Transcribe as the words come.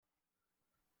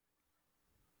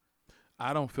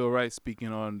I don't feel right speaking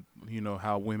on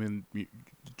how women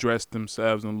dress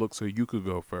themselves and look. So you could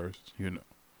go first.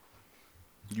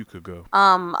 You could go.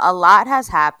 A lot has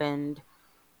happened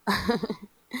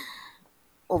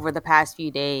over the past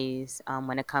few days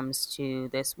when it comes to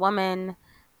this woman.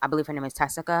 I believe her name is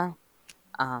Tessica.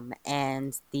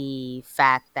 And the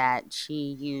fact that she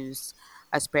used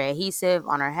a spray adhesive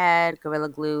on her head, Gorilla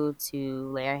Glue,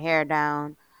 to lay her hair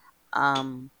down.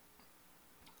 Um,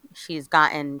 she's gone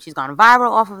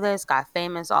viral off of this, got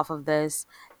famous off of this,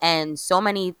 and so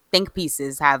many think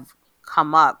pieces have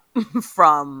come up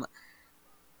from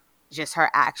just her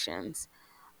actions.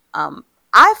 Um,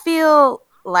 I feel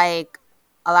like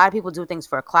a lot of people do things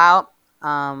for clout.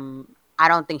 I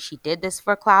don't think she did this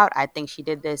for clout. I think she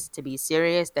did this to be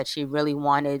serious, that she really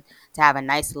wanted to have a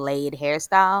nice laid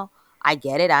hairstyle. I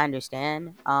get it. I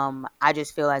understand. I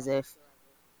just feel as if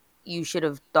you should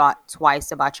have thought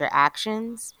twice about your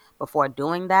actions before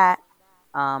doing that.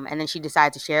 And then she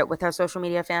decided to share it with her social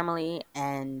media family,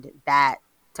 and that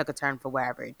took a turn for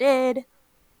wherever it did.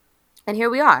 And here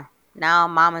we are. Now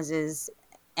Mama's is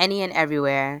any and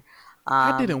everywhere.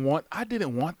 Um, I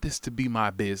didn't want this to be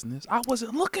my business. I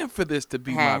wasn't looking for this to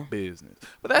be my hey, business.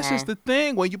 But that's just hey. the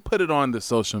thing. When you put it on the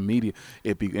social media,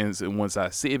 it begins, and once I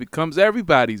see it, becomes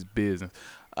everybody's business.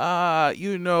 I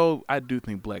do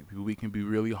think black people, we can be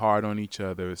really hard on each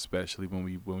other, especially when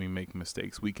we make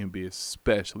mistakes. We can be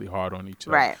especially hard on each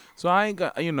other. Right. So I ain't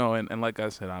got and like I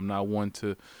said, I'm not one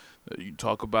to you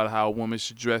talk about how a woman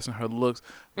should dress and her looks,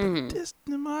 but Hmm. this,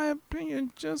 in my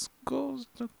opinion, just goes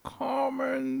to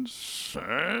common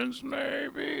sense,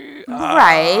 maybe.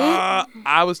 Right.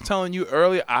 I was telling you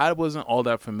earlier, I wasn't all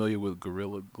that familiar with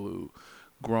Gorilla Glue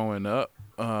growing up.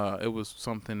 It was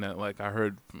something that like I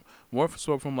heard more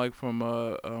so from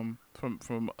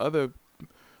other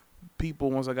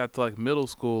people once I got to like middle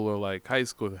school or like high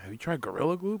school. Have you tried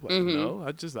Gorilla Glue? Like, Hmm. no,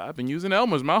 I've been using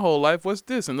Elmer's my whole life. What's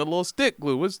this? And the little stick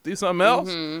glue. What's this? Something else?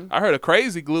 Hmm. I heard a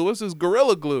crazy glue. What's this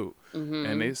Gorilla Glue?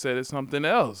 And Hmm. they said it's something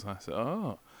else. I said,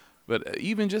 oh. But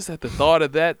even just at the thought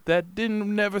of that, that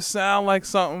didn't never sound like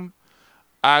something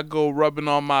I go rubbing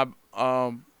on my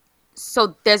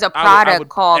So there's a I product would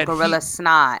called adhere. Gorilla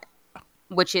Snot,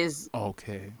 which is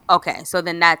Okay. okay. So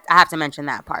then that I have to mention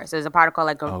that part. So there's a product called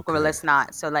like Gorilla Okay.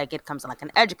 Snot. So like it comes in like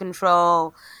an edge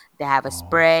control. They have a Oh.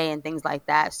 spray and things like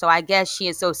that. So I guess she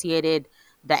associated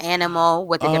the animal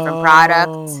with a different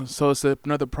product. Oh, so it's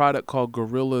another product called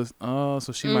Gorillas. Oh,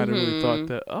 so she might have really thought Hmm.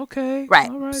 that. Okay, Right.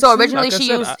 all right. So See, originally like I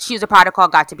said, she used a product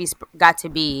called Got to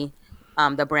Be,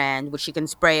 the brand, which you can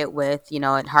spray it with,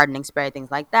 hardening spray,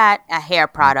 things like that. A hair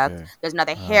product. okay, There's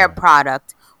another all hair right.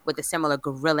 product with a similar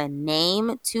gorilla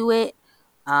name to it.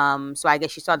 So I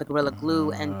guess she saw the Gorilla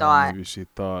Glue and thought, Maybe she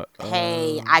thought.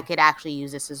 hey, I could actually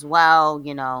use this as well,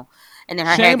 and then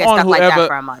her hair Shame gets on stuck like that whoever.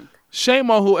 for a month.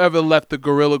 Shame on whoever left the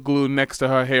Gorilla Glue next to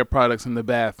her hair products in the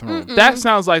bathroom. That Mm-mm.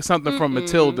 sounds like something from Mm-mm.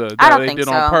 Matilda I that don't they think did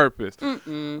on so. purpose.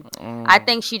 Mm-mm. I Oh,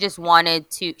 think she just wanted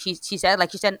to. She said,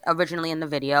 like she said originally in the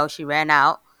video, she ran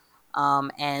out,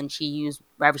 and she used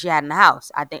whatever she had in the house.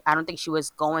 I don't think she was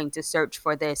going to search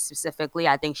for this specifically.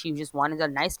 I think she just wanted a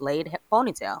nice laid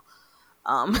ponytail.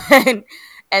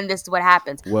 And this is what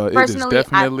happens. well, it is Personally,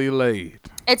 definitely laid.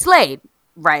 it's laid,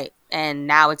 right, and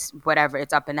now it's whatever.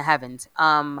 It's up in the heavens.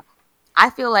 I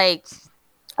feel like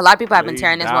a lot of people have been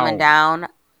tearing Laid this woman down. down.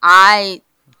 I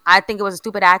I think it was a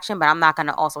stupid action, but I'm not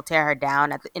gonna also tear her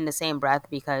down in the same breath,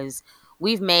 because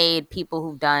we've made people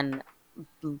who've done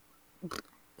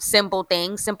simpler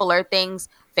things,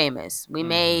 famous. We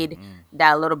made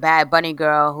that little bad bunny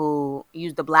girl who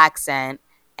used the black scent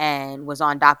and was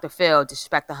on Dr. Phil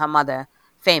disrespecting her mother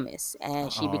famous,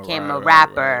 and she All became right, a right, right.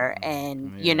 rapper,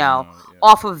 and Yeah, I know. Yeah,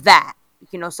 off of that.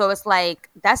 So it's like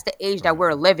that's the age that we're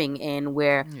right. living in,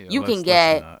 where Yeah, you can let's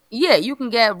get, not. yeah, you can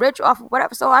get rich off of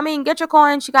whatever. So I mean, get your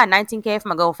coin. She got 19K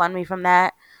from a GoFundMe from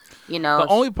that. You The know,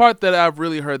 only part that I've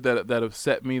really heard that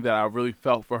upset me, that I really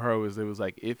felt for her, was it was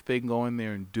like if they go in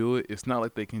there and do it, it's not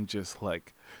like they can just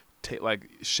like take like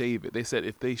shave it. They said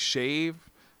if they shave,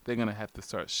 they're gonna have to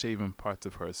start shaving parts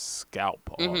of her scalp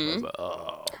off. I was hmm like,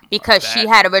 oh, because she that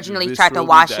had originally tried to viscerally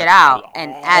wash it that. I was out, like,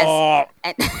 and oh,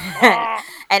 and, oh,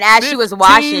 and as she was 15,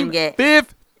 washing it,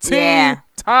 15 yeah,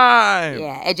 times.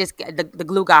 yeah, it just the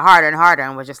glue got harder and harder,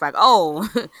 and was just like, oh,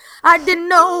 I didn't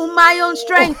know my own Oh.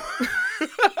 strength.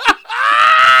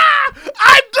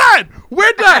 I'm done.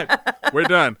 We're done. We're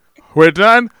done. We're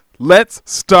done. Let's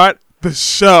start the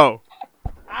show.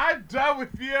 I'm done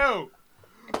with you.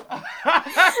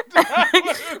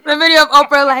 The video of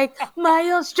Oprah like,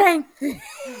 my own strength.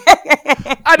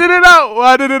 I didn't know.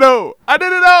 I didn't know. I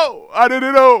didn't know. I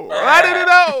didn't know. I didn't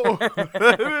know.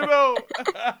 I didn't know.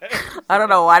 I don't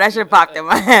know why that shit popped in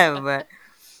my head, but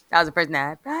that was the person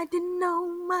that I didn't know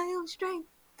my own strength.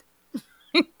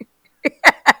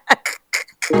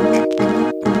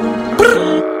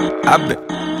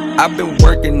 I've been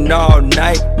working all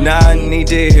night. Now I need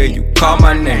to hear you call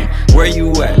my name. Where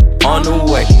you at? On the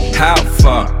way. How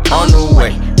far? On the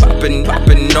way.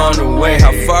 Poppin' on the way.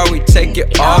 How far we take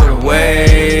it all the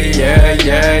way? Yeah.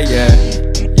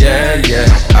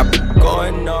 I've been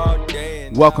going all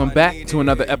day. Welcome back to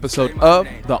another episode of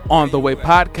the On the Way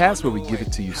podcast, where we give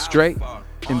it to you straight.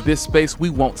 In this space, we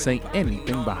won't say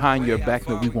anything behind your back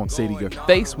that we won't say to your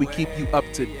face. We keep you up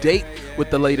to date with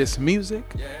the latest music,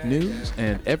 news,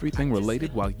 and everything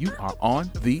related while you are on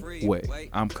the way.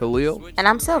 I'm Khalil. And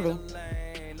I'm Sylvie.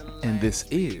 And this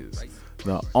is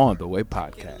the On the Way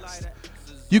podcast.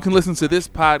 You can listen to this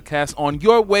podcast on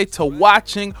your way to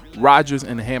watching Rodgers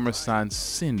and Hammerstein's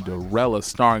Cinderella,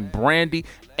 starring Brandy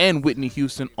and Whitney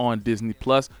Houston on Disney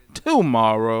Plus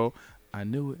tomorrow. I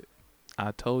knew it.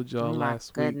 I told y'all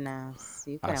last week. Goodness.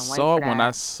 You I couldn't saw wait for when that.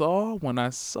 I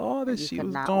saw that You she could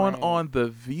was not going wait. on The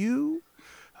View.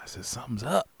 I said something's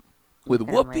up with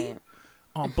couldn't Whoopi wait.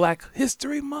 on Black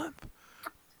History Month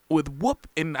with Whoop,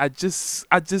 and I just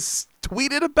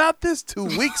tweeted about this 2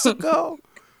 weeks ago.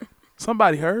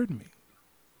 Somebody heard me.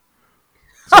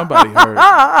 Somebody heard me.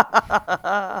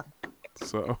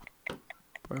 So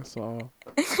that's all.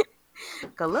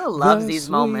 Khalil loves these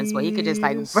moments where you could just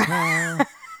like.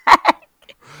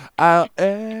 I'll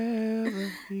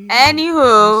ever hear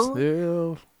Anywho,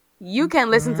 still. you can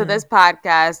listen to this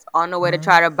podcast on the way to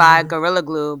try to buy Gorilla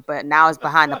Glue, but now it's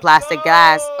behind the plastic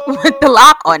glass with the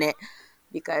lock on it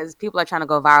because people are trying to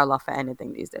go viral off of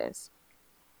anything these days.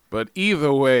 But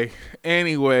either way,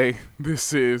 anyway,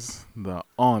 this is the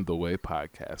On the Way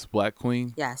podcast. Black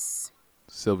Queen, Yes.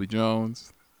 Sylvie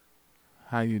Jones,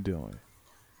 how you doing?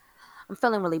 I'm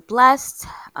feeling really blessed.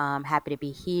 Happy to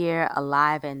be here,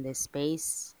 alive in this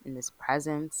space, in this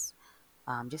presence.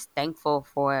 Just thankful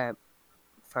for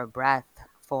breath,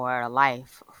 for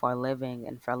life, for living,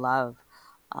 and for love.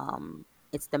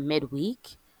 It's the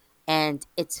midweek, and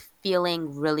it's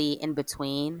feeling really in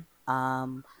between.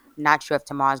 Not sure if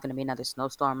tomorrow's going to be another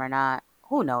snowstorm or not.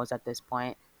 Who knows at this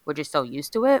point? We're just so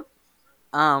used to it.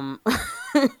 I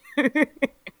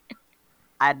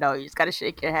know you just got to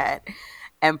shake your head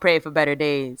and pray for better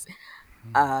days.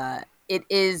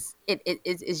 It's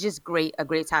just a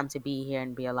great time to be here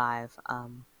and be alive.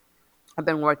 I've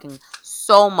been working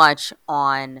so much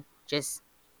on just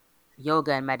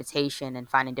yoga and meditation and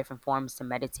finding different forms to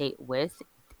meditate with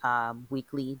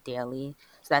weekly, daily.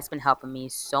 So that's been helping me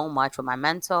so much with my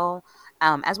mental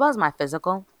as well as my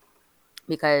physical,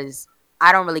 because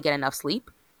I don't really get enough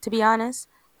sleep, to be honest.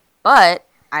 But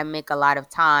I make a lot of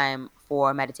time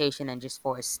for meditation and just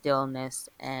for stillness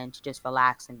and to just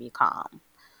relax and be calm.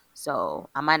 So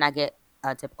I might not get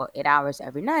a typical 8 hours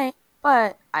every night,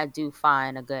 but I do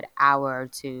find a good hour or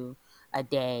two a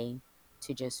day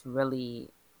to just really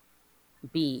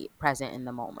be present in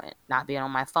the moment, not being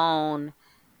on my phone,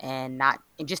 and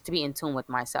just to be in tune with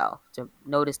myself, to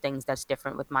notice things that's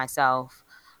different with myself,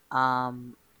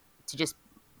 to just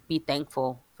be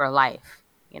thankful for life.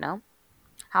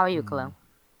 How are you, Khalil?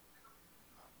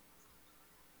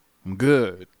 I'm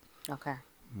good. Okay.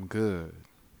 I'm good.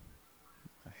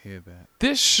 I hear that.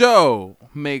 This show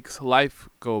makes life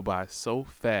go by so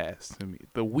fast to me.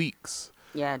 The weeks.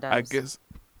 Yeah, it does. I guess,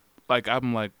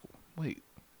 I'm like, wait,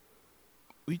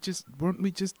 weren't we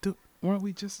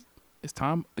just, it's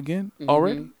time again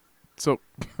already? So,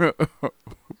 but,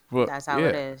 That's how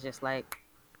it is. Just like,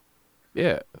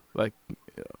 yeah,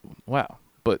 wow.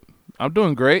 But I'm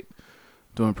doing great.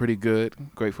 Doing pretty good.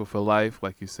 Grateful for life,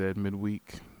 like you said,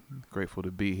 midweek. Grateful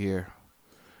to be here.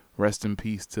 Rest in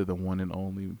peace to the one and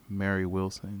only Mary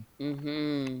Wilson. Of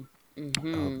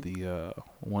the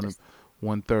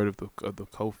one third of the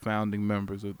co-founding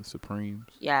members of the Supremes.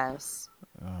 yes.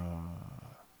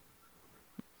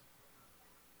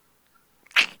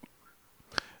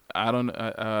 I don't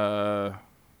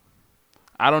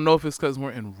know if it's because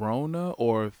we're in Rona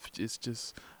or if it's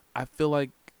just I feel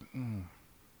like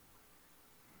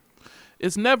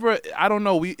it's never. I don't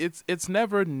know. It's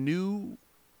never new.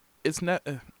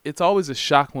 It's always a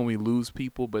shock when we lose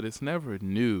people, but it's never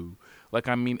new.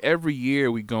 Every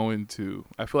year we go into.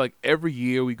 I feel like every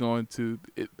year we go into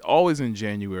it. Always in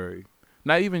January.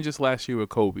 Not even just last year with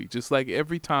Kobe. Just like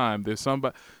every time there's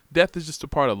somebody. Death is just a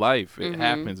part of life. It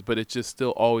happens, but it just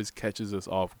still always catches us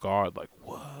off guard. Like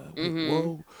what?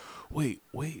 Wait,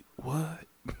 what?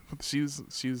 She was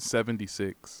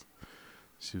 76.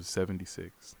 She was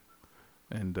 76,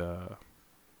 and so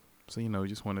we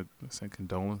just want to send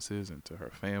condolences and to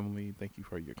her family. Thank you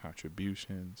for your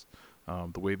contributions.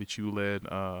 The way that you led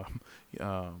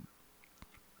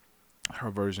her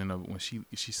version of when she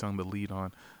sung the lead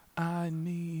on "I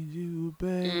Need You,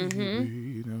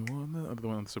 Baby," the one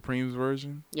on the Supremes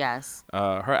version. Yes.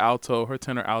 Her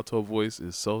tenor alto voice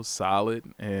is so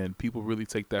solid, and people really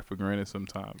take that for granted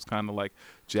sometimes. Kind of like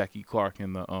Jackie Clark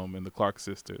in the Clark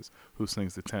Sisters, who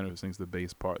sings the tenor, who sings the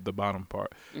bass part, the bottom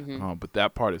part. But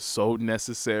that part is so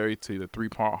necessary to the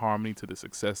 3-part harmony, to the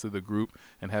success of the group,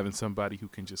 and having somebody who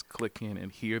can just click in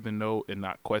and hear the note and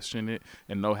not question it,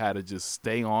 and know how to just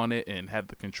stay on it and have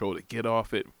the control to get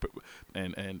off it,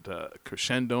 and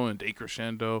crescendo and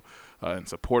decrescendo, and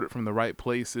support it from the right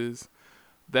places.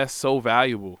 That's so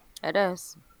valuable. It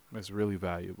is. It's really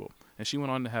valuable. And she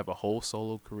went on to have a whole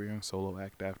solo career and solo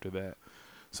act after that.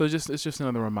 So it's just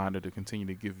another reminder to continue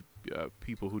to give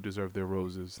people who deserve their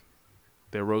roses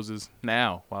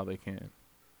now while they can.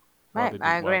 Right,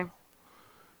 I agree. You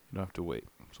don't have to wait.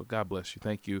 So God bless you.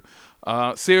 Thank you.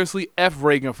 Seriously, F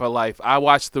Reagan for life. I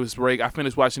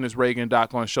finished watching this Reagan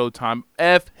doc on Showtime.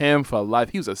 F him for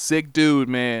life. He was a sick dude,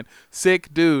 man.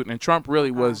 Sick dude. And Trump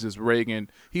really was just Reagan.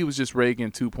 He was just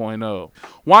Reagan 2.0.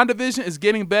 WandaVision is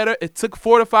getting better. It took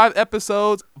 4 to 5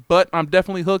 episodes, but I'm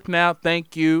definitely hooked now.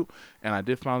 Thank you. And I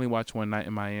did finally watch One Night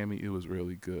in Miami. It was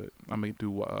really good. I'm going to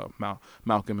do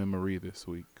Malcolm and Marie this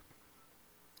week.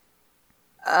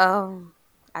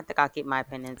 I think I'll keep my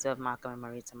opinions of Malcolm and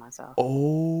Marie to myself.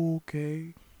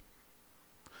 Okay.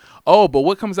 Oh, but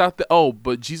what comes out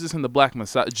but Jesus and the Black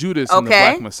Messiah, Judas and the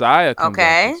Black Messiah comes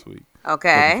out this week.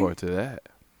 Okay. Looking forward to that.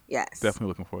 Yes. Definitely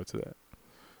looking forward to that.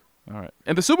 All right.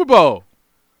 And the Super Bowl.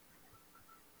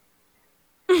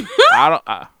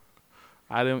 I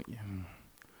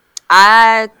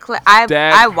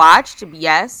watched,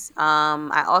 yes.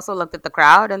 I also looked at the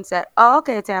crowd and said, "Oh,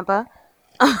 okay, Tampa."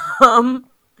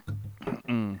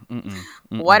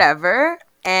 Whatever.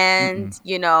 And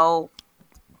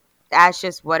that's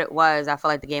just what it was. I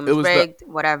feel like the game was rigged.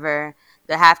 Whatever.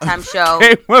 The halftime show.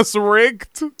 The game was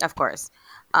rigged. Of course.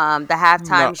 The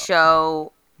halftime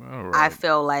show. Right. I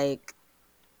feel like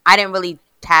I didn't really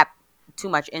tap too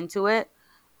much into it.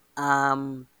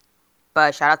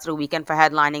 But shout out to The Weeknd for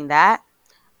headlining that.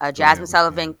 Jasmine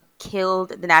Sullivan killed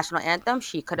the national anthem.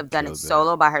 She could have done it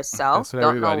solo by herself.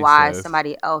 Don't know why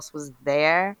somebody else was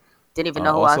there. Didn't even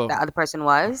know who else the other person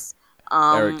was.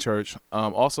 Eric Church.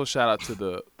 Also, shout out to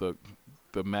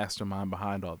the mastermind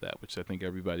behind all that, which I think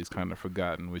everybody's kind of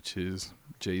forgotten, which is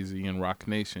Jay-Z and Rock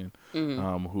Nation,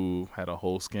 who had a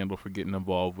whole scandal for getting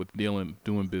involved with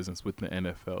doing business with the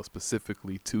NFL,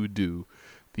 specifically to do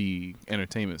the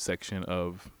entertainment section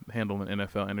handling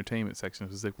NFL entertainment section,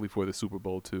 specifically for the Super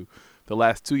Bowl II. The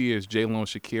last 2 years, J-Lo and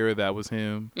Shakira, that was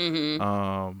him.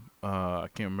 I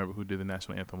can't remember who did the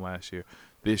national anthem last year.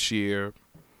 This year,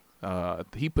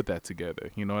 he put that together,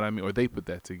 you know what I mean? Or they put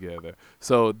that together.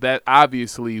 So that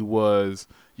obviously was,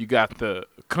 you got the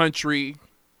country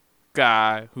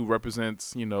guy who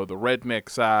represents, the redneck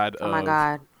side of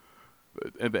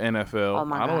the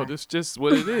NFL. I don't know, this just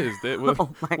what it is.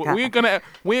 We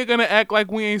ain't gonna act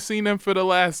like we ain't seen them for the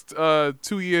last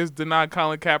 2 years, deny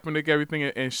Colin Kaepernick everything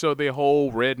and show their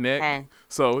whole redneck. Hey.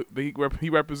 So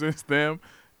he represents them.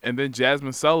 And then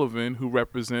Jasmine Sullivan, who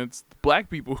represents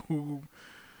black people who,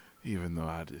 even though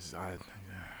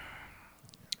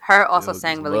her also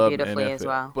sang really beautifully as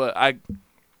well.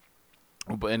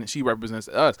 And she represents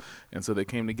us. And so they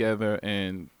came together,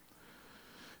 and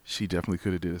she definitely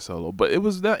could have did it solo. But it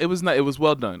was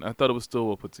well done. I thought it was still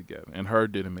well put together. And her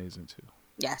did amazing too.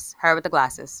 Yes, her with the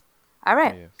glasses. All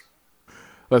right. Yes.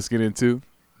 Let's get into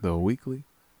the weekly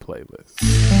playlist.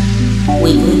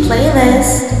 Weekly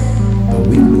playlist. The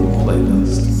weekly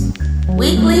playlist.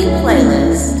 Weekly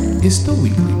playlist. It's the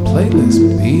weekly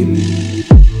playlist, baby.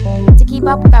 To keep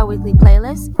up with our weekly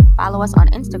playlist, follow us on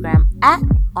Instagram at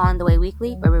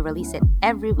OnTheWayWeekly, where we release it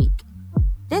every week.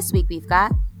 This week we've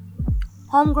got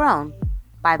Homegrown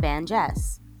by Van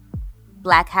Jess,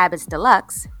 Black Habits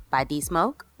Deluxe by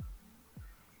D-Smoke,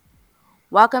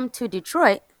 Welcome to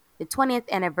Detroit, the 20th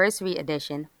Anniversary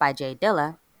Edition by Jay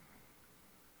Dilla,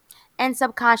 and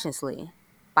Subconsciously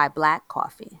by Black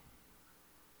Coffee.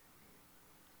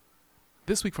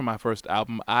 This week for my first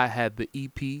album, I had the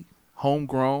EP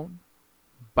Homegrown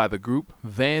by the group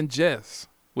Van Jess,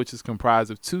 which is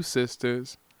comprised of two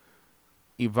sisters,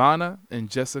 Ivana and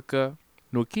Jessica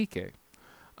Nwokike.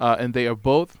 And they're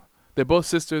both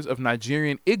sisters of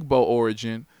Nigerian Igbo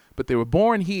origin, but they were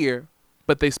born here,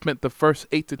 but they spent the first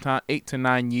 8 to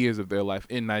 9 years of their life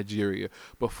in Nigeria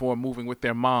before moving with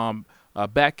their mom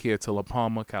back here to La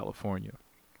Palma, California.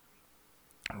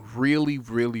 Really,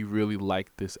 really, really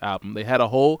liked this album. They had a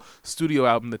whole studio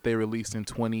album that they released in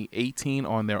 2018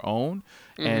 on their own,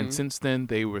 and since then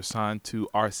they were signed to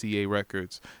RCA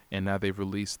Records, and now they've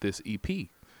released this EP.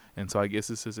 And so I guess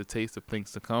this is a taste of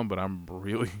things to come, but I'm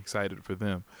really excited for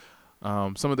them.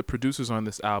 Some of the producers on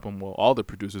this album, well, all the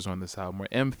producers on this album were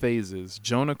M Phases,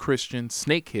 Jonah Christian,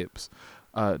 Snake Hips,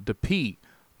 Da P,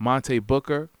 Monte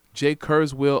Booker, Jay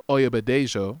Kurzweil,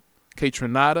 Oyabadejo, K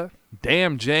Tronada,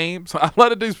 Damn James. A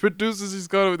lot of these producers, he's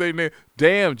going with their name.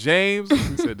 Damn James.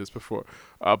 We said this before.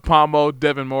 Pomo,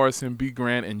 Devin Morrison, B.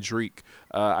 Grant, and Drake.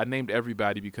 I named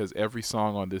everybody because every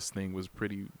song on this thing was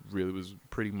pretty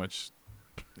much,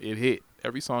 it hit.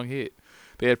 Every song hit.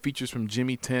 They had features from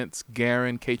Jimmy Tense,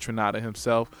 Garin, K Tronada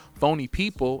himself, Phony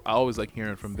People. I always like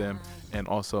hearing from them, and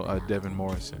also Devin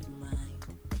Morrison.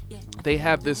 They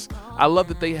have this. I love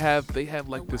that they have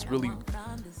like this really.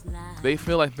 They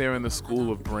feel like they're in the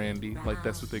school of Brandy. Like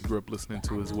that's what they grew up listening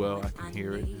to as well. I can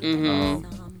hear it.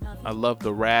 I love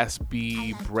the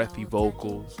raspy, breathy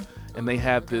vocals, and they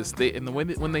have this.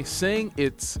 When they sing,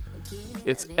 it's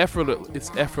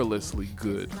effortlessly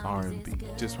good R&B,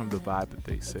 just from the vibe that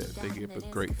they said. They give a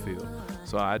great feel.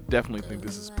 So I definitely think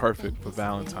this is perfect for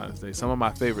Valentine's Day. Some of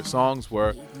my favorite songs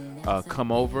were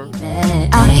Come Over.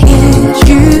 I hit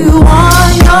you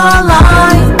on your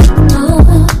line.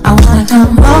 I wanna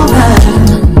come over.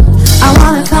 I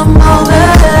wanna come over.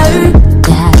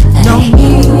 No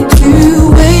need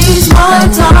to waste my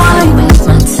time.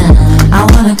 I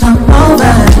wanna come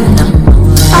over.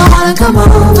 I wanna come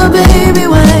over, baby.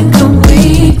 When can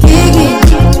we kick it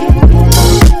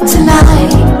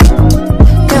tonight?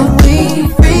 Can we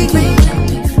freak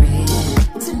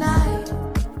it tonight?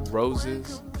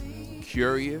 Roses,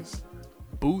 Curious,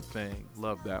 Boo Thing,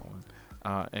 love that one.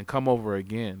 And Come Over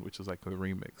Again, which was like the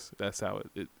remix. That's how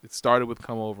it started with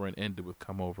Come Over and ended with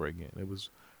Come Over Again. It was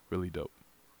really dope.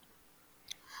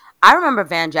 I remember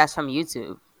Van Jess from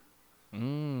YouTube.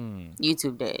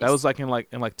 YouTube days. That was in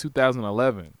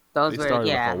 2011. Those they were started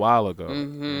like a while ago.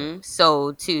 Yeah.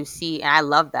 So to see, and I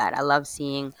love that. I love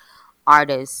seeing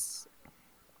artists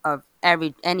of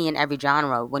any and every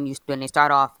genre when they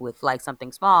start off with like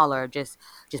something small or just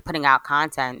putting out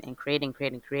content and creating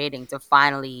to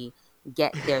finally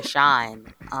get their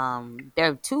shine.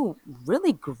 They're two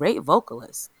really great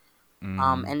vocalists,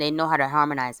 and they know how to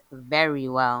harmonize very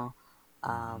well.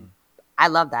 I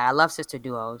love that. I love sister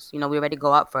duos. We already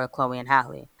go up for Chloe and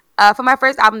Halle. For my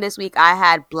first album this week, I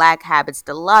had Black Habits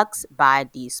Deluxe by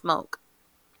D Smoke.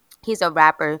 He's a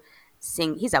rapper.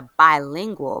 He's a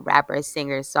bilingual rapper,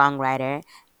 singer, songwriter,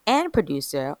 and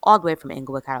producer, all the way from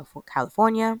Inglewood,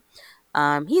 California.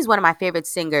 He's one of my favorite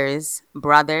singers,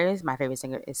 brothers. My favorite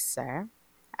singer is Sir,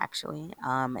 actually.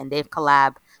 And they've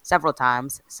collabed several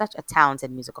times. Such a talented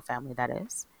musical family, that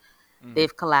is.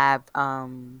 They've collabed.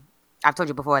 I've told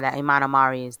you before that Iman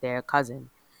Amari is their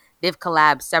cousin. They've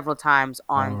collabed several times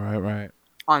on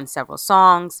several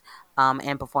songs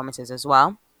and performances as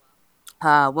well.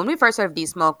 When we first heard of D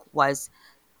Smoke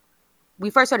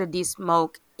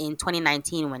in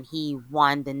 2019 when he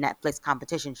won the Netflix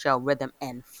competition show Rhythm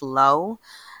and Flow.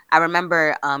 I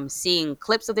remember seeing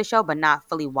clips of the show, but not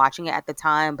fully watching it at the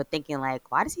time, but thinking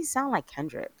like, why does he sound like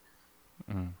Kendrick?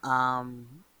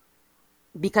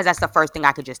 Because that's the first thing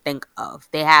I could just think of.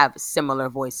 They have similar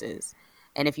voices.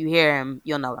 And if you hear him,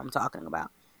 you'll know what I'm talking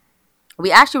about.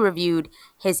 We actually reviewed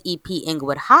his EP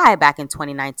Inglewood High back in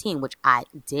 2019, which I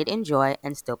did enjoy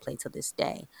and still play to this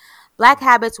day. Black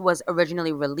Habits was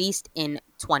originally released in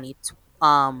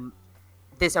around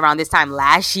this time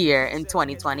last year in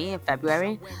 2020 in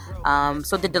February.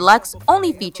 So the deluxe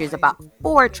only features about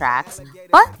 4 tracks,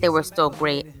 but they were still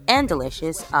great and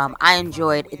delicious. I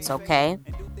enjoyed It's Okay.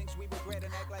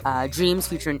 Dreams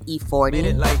featuring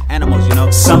E40. Like animals,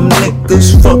 Some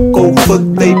niggas fuck over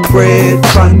they bread,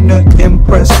 trying to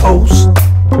impress hoes.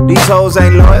 These hoes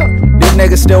ain't loyal, these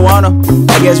niggas still want 'em.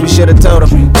 I guess we should've told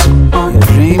 'em. Your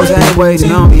dreams ain't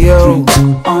waiting on you.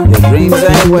 Your dreams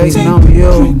ain't waiting on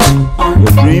you.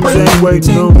 Your dreams ain't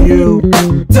waiting on you.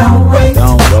 Don't wait.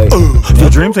 Your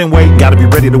dreams ain't waiting. Gotta be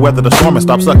ready to weather the storm and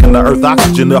stop sucking the earth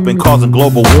oxygen up and causing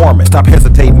global warming. Stop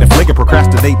hesitating and flicking,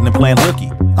 procrastinating and playing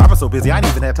hooky. I was so busy, I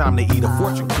didn't even have time to eat a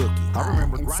fortune cookie. I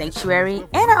remember And Sanctuary,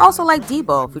 and I also like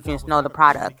Debo featuring Snow the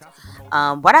Product.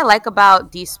 What I like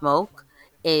about D Smoke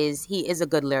is he is a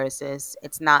good lyricist.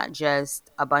 It's not just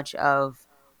a bunch of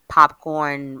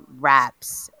popcorn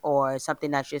raps or something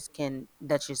that's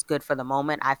just good for the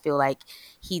moment. I feel like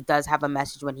he does have a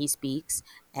message when he speaks,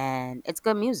 and it's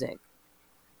good music.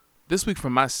 This week for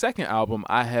my second album,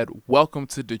 I had Welcome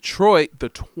to Detroit, the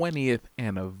 20th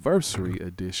anniversary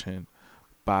edition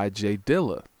by Jay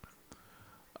Dilla.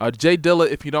 Jay Dilla,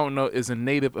 if you don't know, is a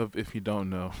native of, if you don't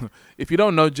know,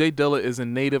 Jay Dilla is a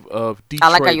native of Detroit,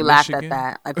 I like how you Michigan. laughed at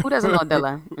that. Like, who doesn't know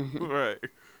Dilla? Mhm. Right.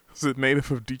 He's a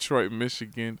native of Detroit,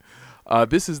 Michigan.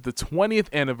 This is the 20th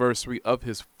anniversary of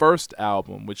his first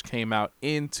album, which came out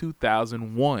in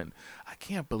 2001. I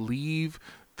can't believe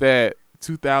that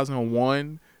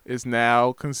 2001 is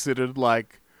now considered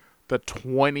like the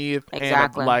 20th.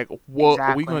 Exactly. Like, what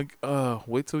Exactly. we gonna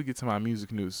wait till we get to my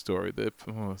music news story.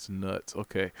 It's nuts.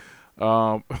 Okay.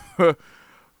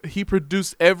 He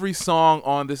produced every song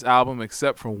on this album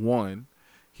except for one.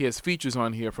 He has features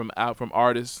on here from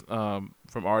artists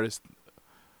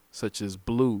such as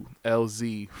Blue,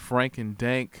 LZ, Frank and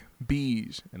Dank,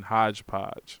 Beej, and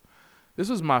Hodgepodge. This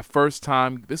was our first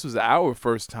time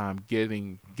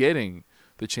getting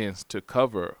the chance to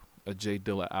cover a Jay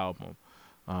Dilla album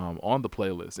on the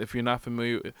playlist. If you're not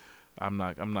familiar, I'm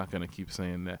not gonna keep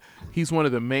saying that. He's one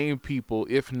of the main people,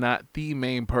 if not the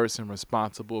main person,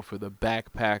 responsible for the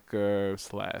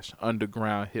backpacker /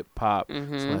 underground hip hop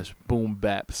 / boom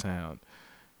bap sound.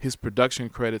 His production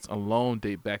credits alone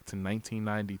date back to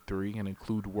 1993 and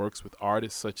include works with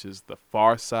artists such as The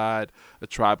Pharcyde, A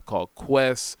Tribe Called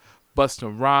Quest,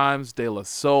 Busta Rhymes, De La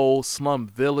Soul, Slum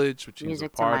Village, which he was a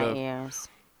Music to part my of, ears.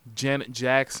 Janet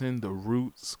Jackson, The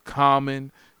Roots,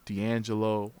 Common,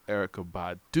 D'Angelo, Erykah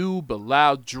Badu,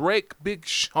 Bilal, Drake, Big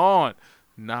Sean,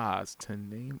 Nas, to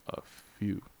name a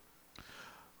few.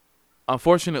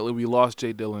 Unfortunately, we lost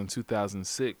Jay Dilla in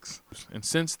 2006, and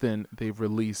since then, they've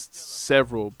released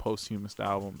several posthumous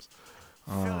albums,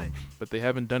 but they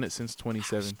haven't done it since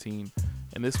 2017,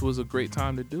 and this was a great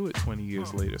time to do it 20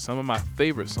 years later. Some of my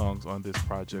favorite songs on this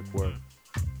project were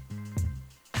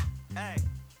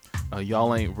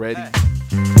Y'all Ain't Ready.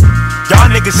 Y'all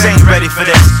niggas ain't ready for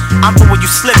this. I'm for when you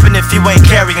slipping if you ain't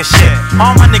carrying shit.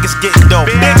 All my niggas getting dope,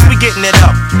 bitch, we getting it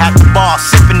up. At the bar,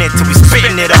 sipping it till we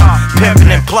spitting it up.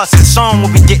 Pimping and plus it's on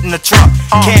when we get in the truck.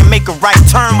 Can't make a right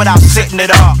turn without sitting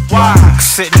it up. Why?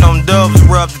 Sitting on dubs,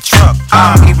 rub the truck.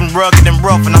 I'm even rugged and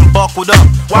rough and I'm buckled up.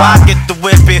 Why I get the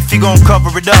whip if you gon' cover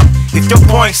it up? If your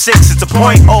 .6 is the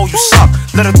 .0, you suck.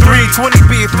 Let a 320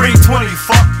 be a 320, you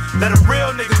fuck. Let a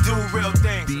real nigga do real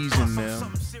things. These and them.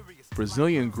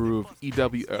 Brazilian Groove,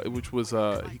 EW, which was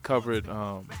he covered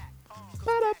Bayo,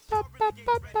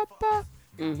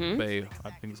 I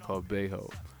think it's called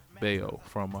Bayo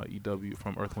from EW,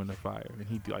 from Earth, Wind and Fire, and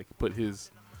he like put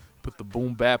the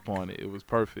boom bap on it. It was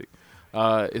perfect.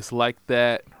 It's Like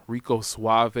That, Rico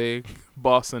Suave,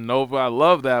 Bossa Nova. I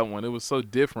love that one. It was so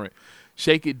different.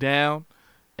 Shake It Down,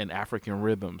 and African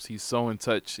Rhythms. He's so in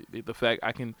touch. The fact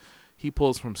he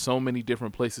pulls from so many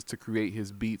different places to create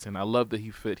his beats, and I love that he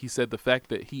fit. He said the fact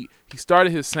that he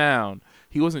started his sound,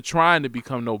 he wasn't trying to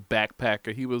become no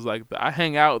backpacker. He was like,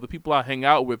 the people I hang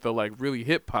out with are like really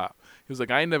hip hop. He was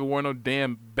like, I ain't never worn no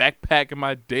damn backpack in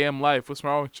my damn life. What's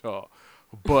wrong with y'all?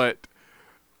 But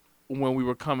when we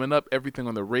were coming up, everything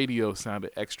on the radio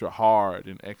sounded extra hard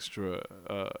and extra.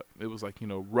 It was like,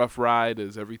 Rough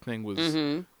Riders. Everything was.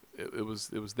 It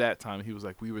was that time. He was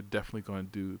like, we were definitely going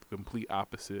to do the complete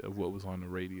opposite of what was on the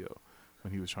radio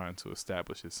when he was trying to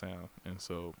establish his sound. And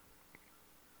so,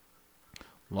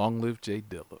 long live Jay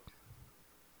Dilla.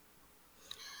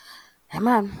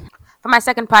 Amen. For my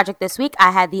second project this week,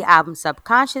 I had the album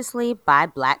Subconsciously by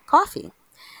Black Coffee.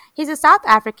 He's a South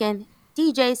African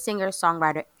DJ, singer,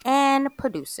 songwriter, and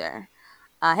producer.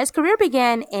 His career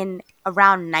began in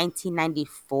around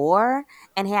 1994,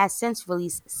 and he has since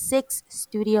released 6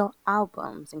 studio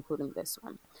albums, including this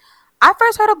one. I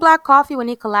first heard of Black Coffee when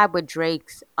he collabed with Drake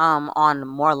on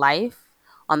More Life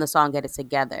on the song Get It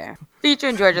Together,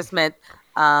 featuring Georgia Smith.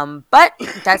 But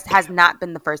that has not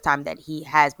been the first time that he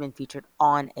has been featured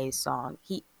on a song.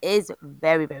 He is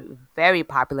very, very, very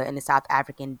popular in the South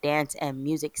African dance and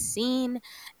music scene,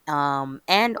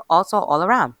 and also all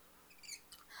around.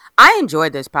 I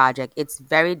enjoyed this project. It's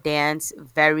very dance,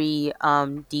 very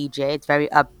DJ. It's very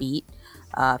upbeat.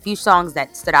 A few songs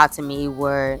that stood out to me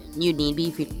were You Need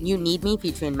Me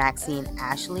featuring Maxine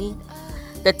Ashley.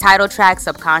 The title track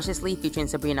Subconsciously featuring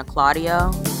Sabrina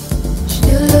Claudio.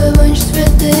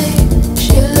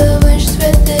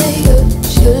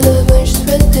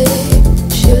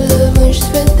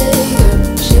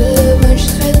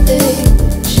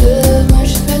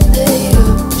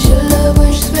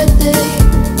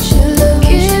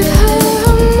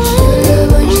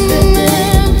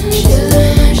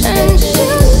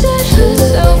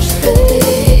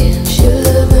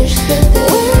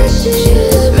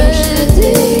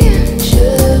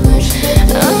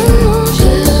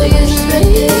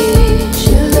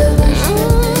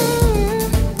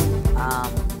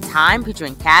 Time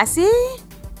featuring Cassie.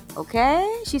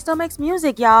 Okay, she still makes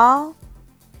music, y'all.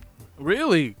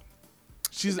 Really?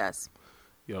 She does.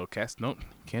 Yo, Cass. No,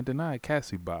 can't deny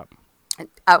Cassie Bop.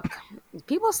 Oh,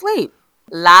 people sleep.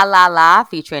 La La La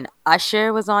featuring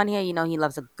Usher was on here. You know he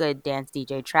loves a good dance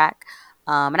DJ track.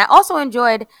 And I also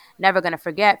enjoyed Never Gonna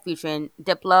Forget featuring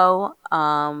Diplo.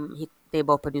 They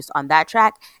both produced on that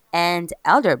track. And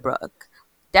Elderbrook.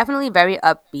 Definitely very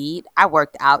upbeat. I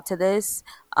worked out to this.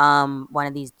 One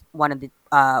of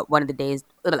the days.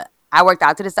 I worked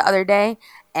out to this the other day,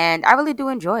 and I really do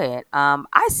enjoy it.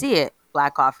 I see it,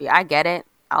 black coffee. I get it.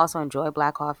 I also enjoy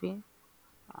black coffee.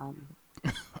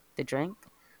 The drink.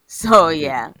 So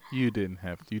yeah, You didn't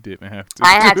have to.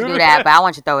 I had to do that, but I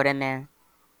want you to throw it in there.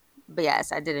 But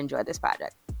yes, I did enjoy this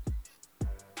project.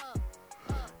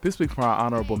 This week for our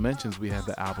honorable mentions, we have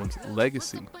the albums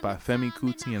Legacy by Femi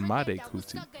Kuti and Made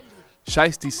Kuti,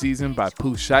 Shiesty Season by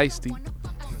Pooh Shiesty.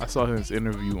 I saw his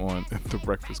interview on The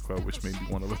Breakfast Club, which made me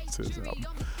want to listen to his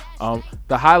album.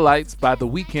 The Highlights by The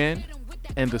Weeknd,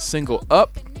 and the single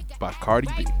Up by Cardi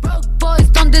B. Broke boys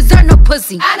don't deserve no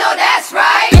pussy. I know that's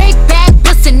right. Big bag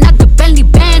pussy, not the Bentley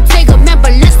band. Take a man,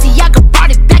 Balenciaga brought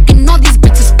it back, and all these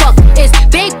bitches fuck. It's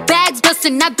big bags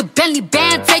bustin', not the Bentley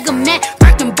band. Take a man,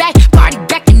 working back, party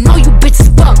back, and all you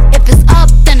bitches fuck. If it's up,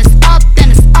 then it's up,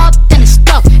 then it's up, then it's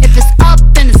stuff. If it's up,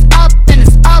 then it's up, then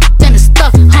it's up, then it's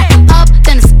stuff. Up,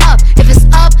 then it's up. If it's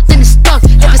up, then it's stuck.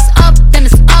 If it's up, then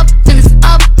it's up, then it's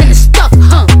up, then it's stuck.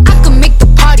 I can make the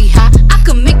party hot. I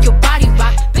can make your body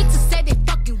rock. Bitches say they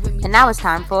fucking with me. And now it's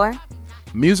time for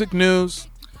music news.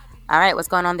 All right, what's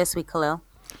going on this week, Khalil?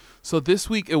 So this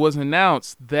week it was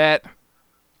announced that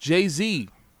Jay-Z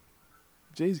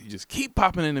just keep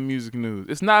popping in the music news.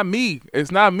 It's not me. I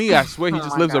swear he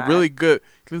just lives a really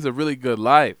good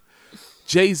life.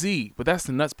 Jay-Z, but that's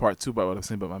the nuts part too about what I'm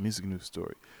saying about my music news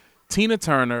story. Tina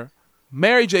Turner,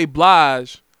 Mary J.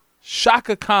 Blige,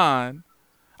 Shaka Khan.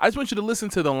 I just want you to listen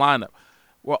to the lineup.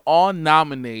 We're all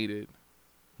nominated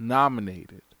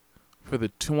for the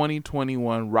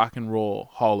 2021 Rock and Roll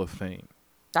Hall of Fame.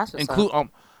 That's what's up.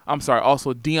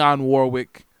 Also Dionne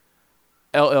Warwick,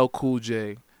 LL Cool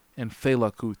J, and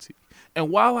Fela Kuti. And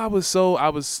while I was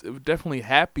definitely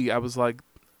happy, I was like,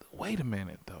 wait a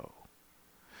minute though.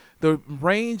 The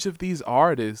range of these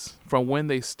artists from when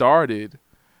they started,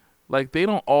 like they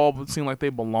don't all seem like they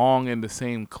belong in the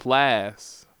same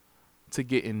class to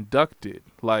get inducted.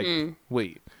 Like,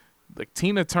 wait, like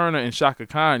Tina Turner and Shaka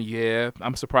Khan, yeah,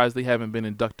 I'm surprised they haven't been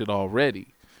inducted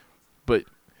already. But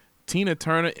Tina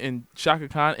Turner and Shaka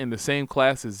Khan in the same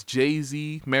class as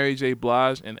Jay-Z, Mary J.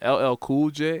 Blige, and LL Cool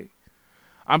J.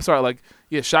 I'm sorry, like,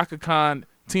 yeah, Shaka Khan,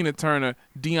 Tina Turner,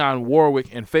 Dionne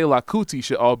Warwick, and Fela Kuti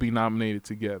should all be nominated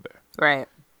together. Right.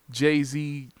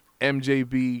 Jay-Z,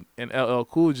 MJB, and LL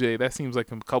Cool J, that seems like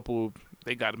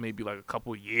they got maybe like a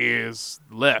couple years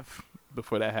left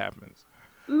before that happens.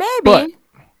 Maybe. But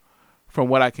from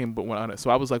what I came on it. So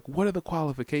I was like, what are the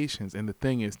qualifications? And the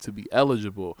thing is, to be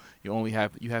eligible, you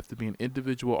have to be an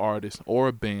individual artist or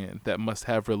a band that must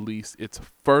have released its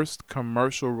first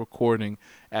commercial recording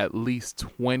at least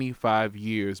 25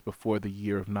 years before the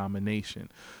year of nomination.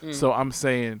 So I'm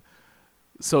saying,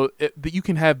 that you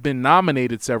can have been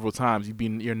nominated several times.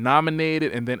 You're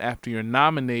nominated, and then after you're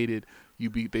nominated,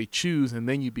 they choose, and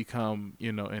then you become,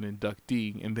 an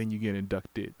inductee, and then you get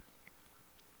inducted.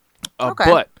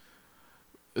 Okay.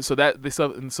 So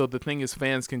the thing is,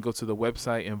 fans can go to the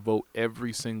website and vote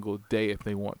every single day if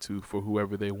they want to for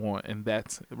whoever they want, and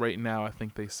that's right now. I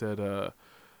think they said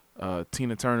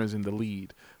Tina Turner's in the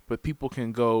lead, but people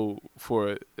can go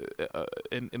for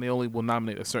and they only will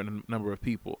nominate a certain number of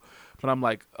people. But I'm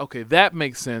like, okay, that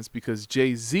makes sense because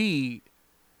Jay-Z,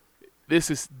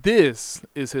 this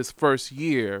is his first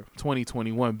year,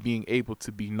 2021, being able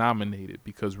to be nominated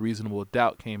because Reasonable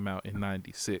Doubt came out in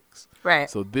 '96. Right.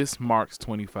 So this marks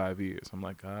 25 years. I'm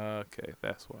like, okay,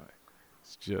 that's why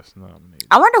it's just nominated.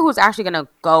 I wonder who's actually gonna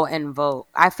go and vote.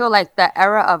 I feel like the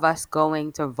era of us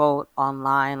going to vote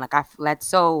online,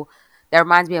 that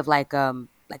reminds me of like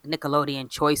Nickelodeon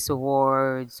Choice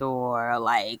Awards or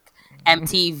like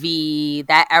MTV,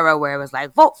 that era where it was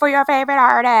like vote for your favorite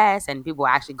artist and people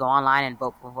actually go online and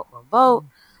vote.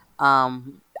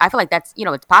 I feel like that's,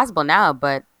 it's possible now,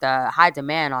 but the high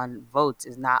demand on votes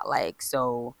is not like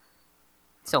so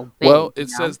big. Well, it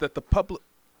says that the public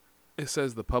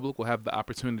will have the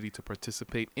opportunity to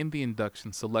participate in the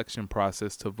induction selection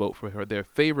process to vote for their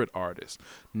favorite artist.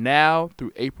 Now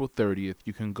through April 30th,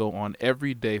 you can go on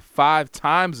every day, 5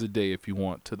 times a day if you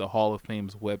want, to the Hall of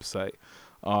Fame's website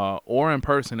or in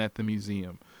person at the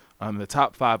museum. The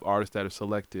top 5 artists that are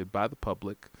selected by the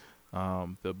public,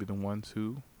 they'll be the ones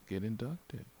who get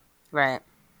inducted. Right.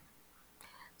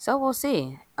 So we'll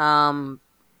see. I'm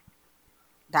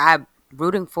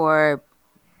rooting for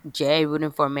Jay, rooting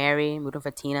for Mary, rooting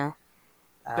for Tina.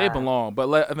 They belong,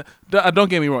 but don't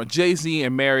get me wrong. Jay-Z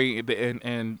and Mary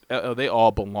and they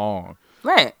all belong.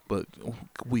 Right. But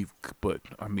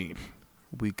I mean,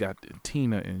 we got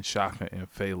Tina and Shaka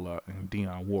and Fela and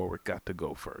Dionne Warwick got to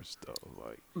go first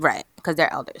though. Right, because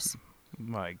they're elders.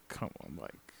 Come on,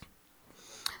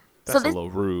 So that's a little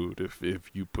rude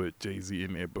if you put Jay-Z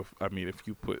in there. If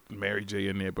you put Mary J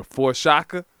in there before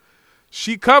Shaka,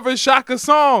 she covers Shaka's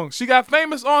song. She got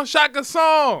famous on Shaka's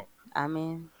song. I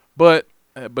mean, but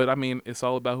I mean, it's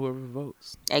all about whoever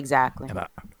votes. Exactly. And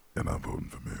I'm voting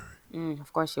for Mary.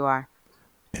 Of course you are.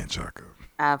 And Shaka.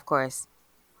 Of course.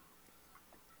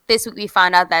 This week we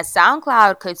found out that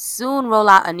SoundCloud could soon roll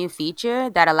out a new feature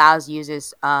that allows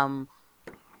users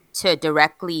to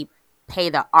directly pay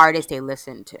the artist they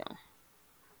listen to.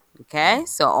 Okay?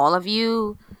 So all of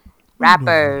you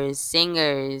rappers,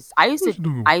 singers, I used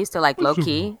to like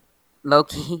low-key.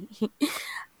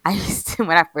 I used to,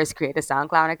 when I first created a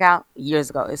SoundCloud account years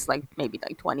ago, it's like maybe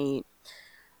like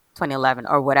 2011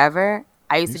 or whatever.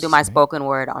 I used to do my spoken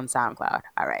word on SoundCloud.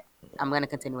 All right. I'm going to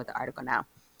continue with the article now.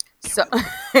 So,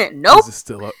 nope. Is it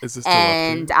still up?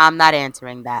 And I'm not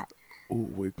answering that. Ooh,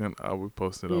 we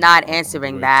posted it. Not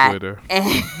answering that. Twitter.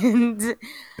 And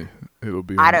it'll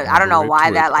be. I don't know why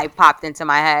Twitter. that like popped into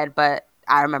my head, but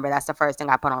I remember that's the first thing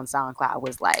I put on SoundCloud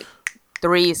was like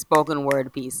 3 spoken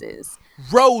word pieces.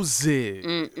 Roses.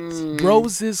 Mm-mm.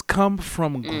 Roses come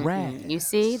from grass. You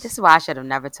see, this is why I should have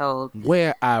never told.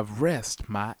 Where I rest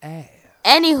my ass.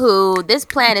 Anywho, this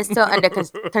plan is still under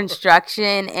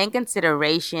construction and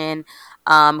consideration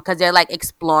because they're like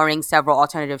exploring several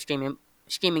alternative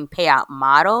streaming payout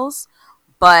models,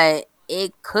 but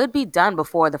it could be done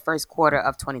before the first quarter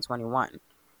of 2021.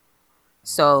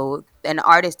 So an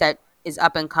artist that is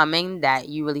up and coming that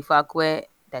you really fuck with,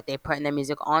 that they're putting their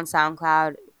music on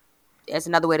SoundCloud, it's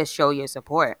another way to show your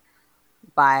support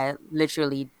by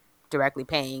literally directly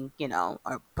paying,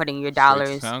 or putting your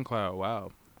dollars. SoundCloud,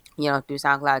 wow. Through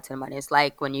SoundCloud to the money. It's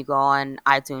like when you go on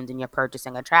iTunes and you're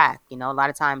purchasing a track. A lot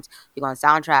of times you go on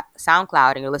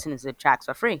SoundCloud and you're listening to the tracks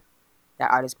for free that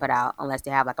artists put out, unless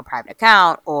they have like a private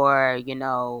account or,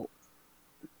 Oh,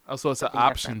 so it's an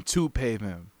option to pay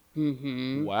them.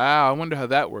 Mm-hmm. Wow, I wonder how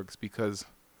that works because,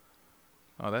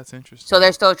 that's interesting. So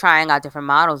they're still trying out different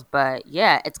models, but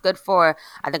yeah, it's good for,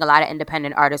 I think, a lot of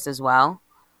independent artists as well.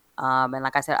 And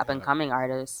like I said, up and coming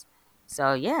artists.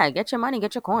 So yeah, get your money,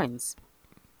 get your coins.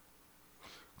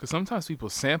 Because sometimes people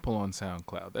sample on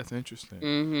SoundCloud. That's interesting.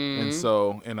 Mm-hmm. And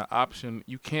so in an option,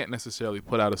 you can't necessarily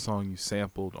put out a song you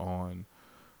sampled on,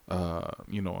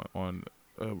 on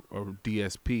a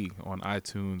DSP, on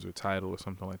iTunes or Tidal or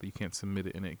something like that. You can't submit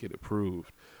it and it get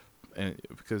approved. And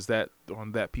because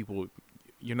people,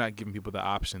 you're not giving people the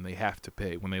option. They have to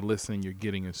pay. When they listen, you're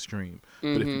getting a stream.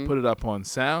 Mm-hmm. But if you put it up on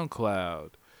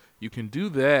SoundCloud, you can do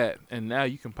that, and now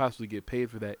you can possibly get paid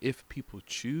for that if people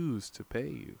choose to pay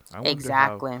you.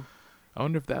 Exactly. I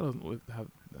wonder if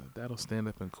that'll stand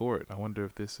up in court. I wonder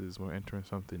if we're entering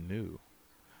something new.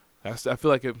 I feel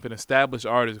like if an established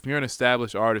artist, if you're an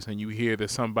established artist and you hear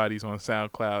that somebody's on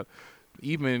SoundCloud,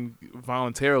 even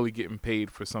voluntarily getting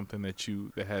paid for something that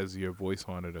has your voice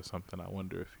on it or something, I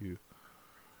wonder if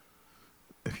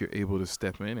you're able to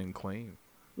step in and claim.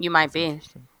 You might be.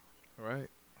 Right.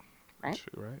 Right?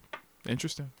 Right.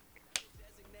 Interesting.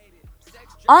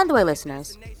 On the way,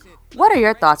 listeners, what are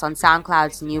your thoughts on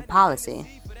SoundCloud's new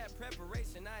policy?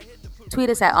 Tweet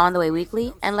us at On the Way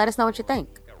Weekly and let us know what you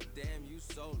think.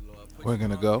 We're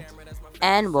gonna go.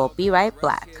 And we'll be right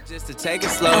back. Just to take it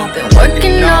slow. I've been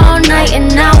working all night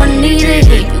and now I need to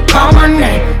hear you call my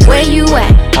name. Where you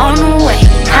at? On the way.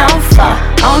 How far?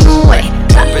 On the way.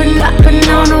 Poppin'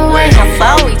 on the way. How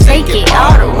far we take it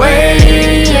all the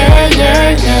way? Yeah.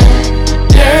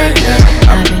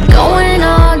 I've been going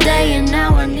all day and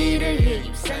now I need to hear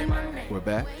you say my name. We're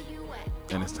back,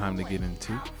 and it's time to get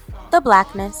into The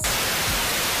Blackness.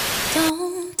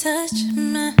 Don't touch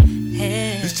my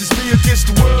head. It's just me against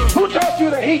the world. Who taught you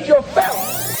to hate yourself?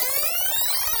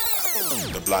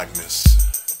 The blackness.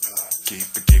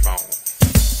 Keep on.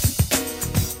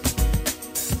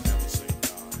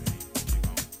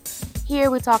 Here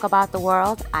we talk about the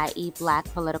world, i.e. black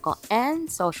political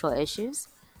and social issues,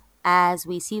 as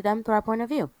we see them through our point of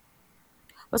view.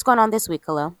 What's going on this week,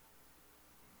 Khalil?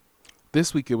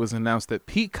 This week it was announced that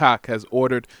Peacock has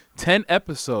ordered 10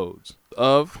 episodes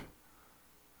of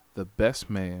The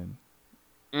Best Man,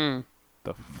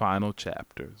 the final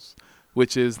chapters,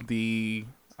 which is the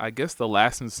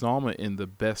last installment in the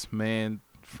Best Man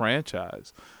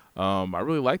franchise. I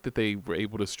really like that they were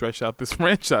able to stretch out this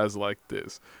franchise like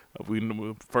this.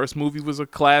 First movie was a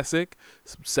classic.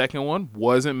 Second one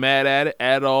wasn't mad at it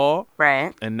at all.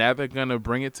 Right. And now they're gonna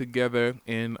bring it together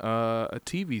in a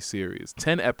TV series,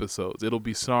 10 episodes. It'll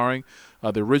be starring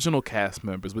the original cast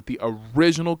members, with the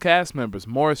original cast members: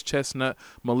 Morris Chestnut,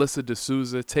 Melissa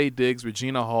D'Souza, Taye Diggs,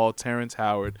 Regina Hall, Terrence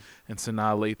Howard, and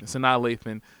Sanaa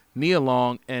Lathan, Nia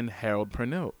Long, and Harold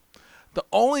Perrineau. The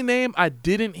only name I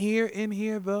didn't hear in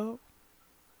here though,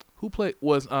 who played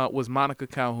was Monica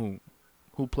Calhoun,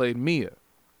 who played Mia.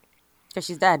 Because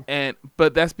she's dead.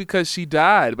 But that's because she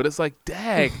died. But it's like,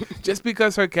 dang, just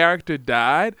because her character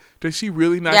died, does she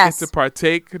really not get to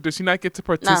partake? Does she not get to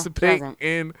participate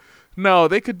in? No,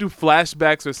 they could do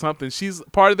flashbacks or something. She's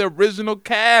part of the original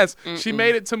cast. She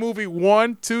made it to movie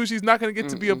 1, 2. She's not going to get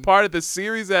to be a part of the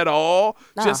series at all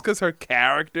just because her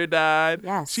character died.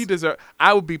 Yes. She deserves.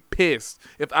 I would be pissed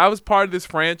if I was part of this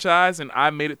franchise and I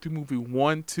made it through movie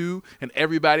 1, 2, and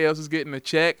everybody else is getting a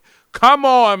check. Come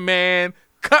on, man.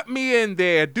 Cut me in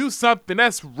there. Do something.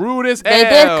 That's rude as hell. They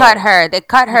did cut her. They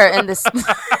cut her in the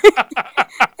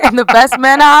in the Best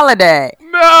Man Holiday.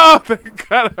 No, they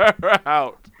cut her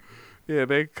out. Yeah,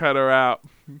 they cut her out.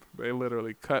 They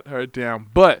literally cut her down.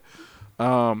 But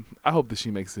I hope that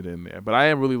she makes it in there. But I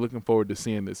am really looking forward to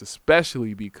seeing this,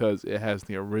 especially because it has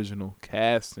the original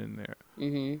cast in there.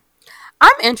 Mm-hmm.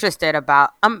 I'm interested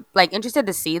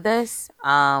to see this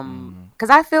because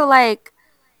I feel like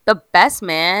The Best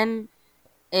Man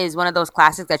is one of those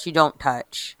classics that you don't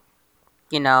touch.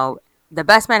 You know, The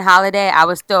Best Man Holiday, I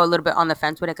was still a little bit on the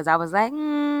fence with it because I was like,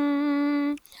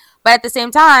 But at the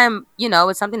same time, you know,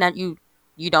 it's something that you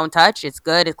don't touch. It's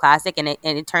good, it's classic, and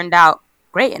it turned out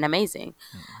great and amazing.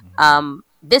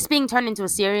 This being turned into a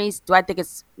series, do I think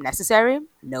it's necessary?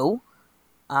 No.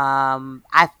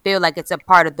 I feel like it's a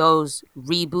part of those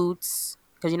reboots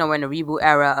because, you know, we're in the reboot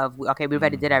era of, okay, we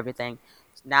already did everything.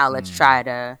 So now let's try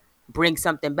to bring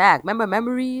something back. Remember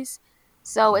Memories?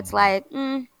 So it's like,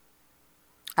 I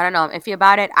don't know. I'm iffy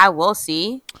about it. I will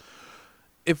see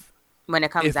when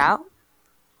it comes out.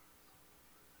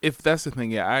 If that's the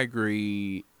thing, yeah, I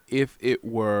agree. If it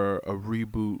were a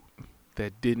reboot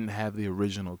that didn't have the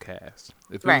original cast,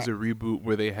 if it was a reboot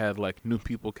where they had like new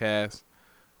people cast,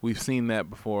 we've seen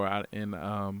that before. That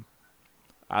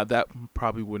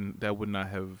would not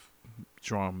have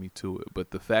drawn me to it.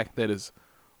 But the fact that it's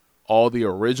all the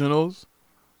originals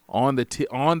on the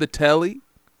telly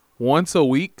once a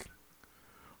week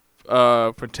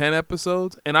for 10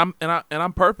 episodes, and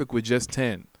I'm perfect with just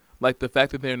 10. Like the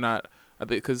fact that they're not.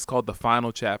 Because it's called The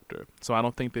Final Chapter. So I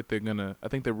don't think that I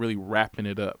think they're really wrapping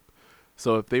it up.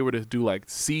 So if they were to do like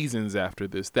seasons after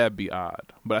this, that'd be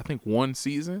odd. But I think one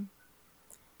season,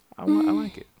 I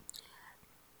like it.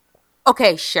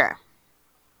 Okay, sure.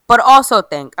 But also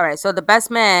think, all right, so The Best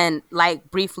Man,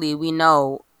 like briefly, we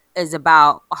know is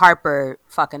about Harper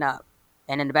fucking up.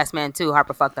 And in The Best Man 2,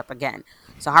 Harper fucked up again.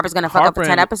 So Harper's going to fuck up for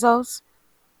 10 episodes?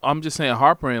 I'm just saying,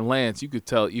 Harper and Lance, you could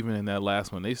tell even in that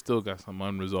last one, they still got some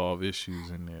unresolved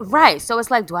issues in there. Right. So it's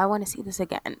like, do I want to see this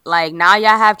again? Like, now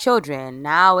y'all have children.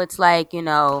 Now it's like, you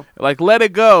know. Like, let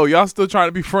it go. Y'all still trying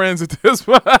to be friends at this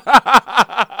point.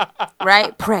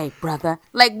 Right? Pray, brother.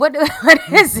 Like, what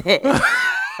is it?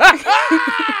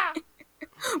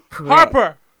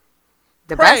 Harper.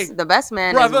 The Best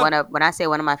Man brother. is when I say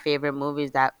one of my favorite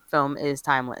movies, that film is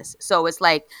timeless. So it's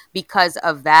like, because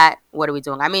of that, what are we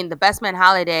doing? I mean, The Best Man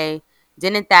Holiday,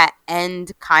 didn't that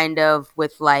end kind of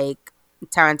with like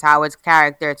Terrence Howard's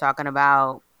character talking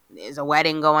about there's a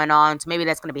wedding going on, so maybe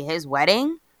that's going to be his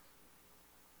wedding?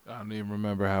 I don't even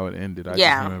remember how it ended. I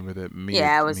just remember that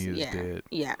Mia is dead.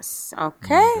 Yes.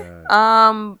 Okay.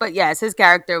 But yes, his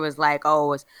character was like,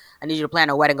 I need you to plan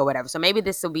a wedding or whatever. So maybe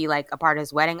this will be like a part of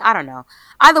his wedding. I don't know.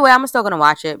 Either way, I'm still going to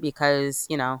watch it because,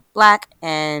 you know, Black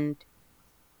and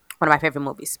one of my favorite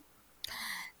movies.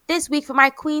 This week for my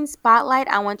Queen Spotlight,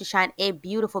 I want to shine a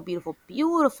beautiful, beautiful,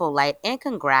 beautiful light and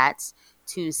congrats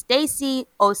to Stacey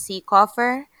O.C.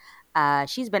 Coffer.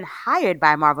 She's been hired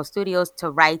by Marvel Studios to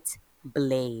write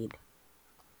Blade.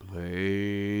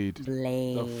 The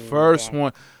first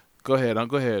one. Go ahead.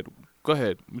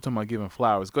 We're talking about giving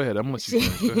flowers. Go ahead. I'm going to let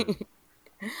you finish.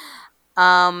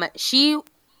 Go ahead.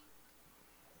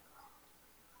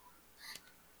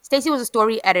 Stacey was a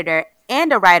story editor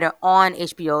and a writer on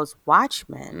HBO's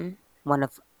Watchmen, one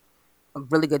of a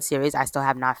really good series I still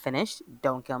have not finished.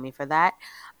 Don't kill me for that.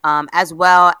 As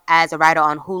well as a writer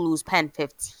on Hulu's Pen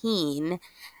 15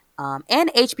 and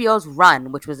HBO's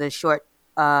Run, which was a short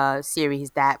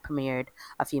series that premiered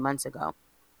a few months ago.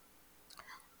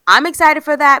 I'm excited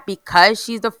for that because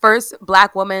she's the first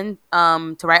Black woman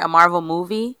to write a Marvel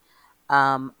movie.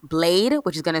 Blade,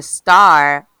 which is gonna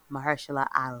star Mahershala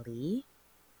Ali.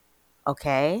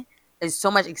 Okay, there's so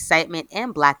much excitement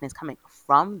and blackness coming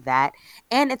from that,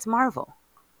 and it's Marvel.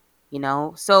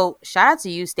 So shout out to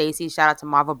you, Stacey. Shout out to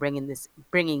Marvel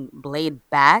bringing Blade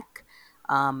back,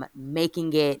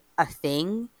 making it a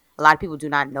thing. A lot of people do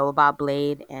not know about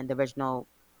Blade and the original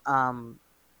um,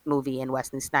 movie and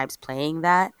Wesley Snipes playing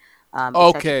that.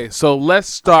 Okay, so let's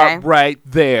start Okay. right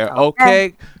there. Okay.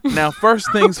 Okay. Now,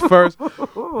 first things first,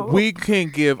 we're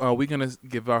gonna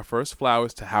give our first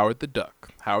flowers to Howard the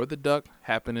Duck. Howard the Duck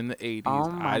happened in the 80s. Oh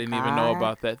my I didn't even know God.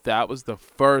 about that. That was the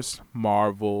first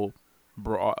Marvel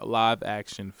live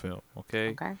action film.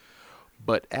 Okay. Okay.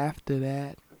 But after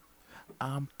that,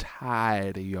 I'm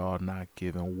tired of y'all not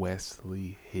giving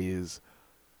Wesley his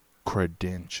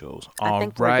credentials. I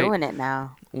think we're doing it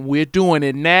now. We're doing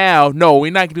it now. No,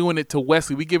 we're not doing it to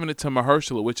Wesley. We're giving it to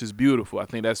Mahershala, which is beautiful. I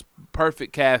think that's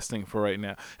perfect casting for right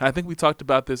now. And I think we talked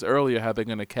about this earlier, how they're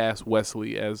going to cast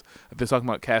Wesley as, they're talking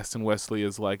about casting Wesley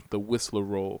as like the Whistler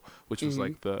role, which was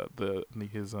like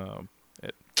his I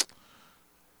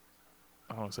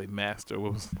don't want to say master,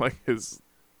 what was like his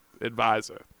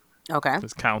advisor, Okay.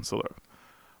 his counselor.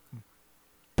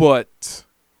 But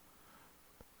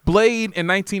Blade in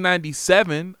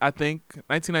 1997, I think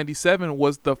 1997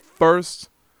 was the first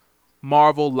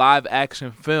Marvel live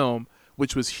action film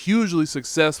which was hugely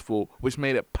successful, which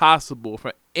made it possible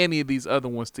for any of these other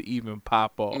ones to even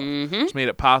pop off. Which made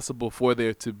it possible for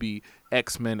there to be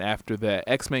X-Men after that.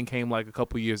 X-Men came like a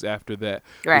couple years after that,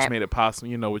 which made it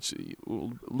possible, which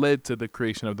led to the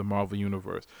creation of the Marvel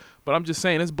Universe. But I'm just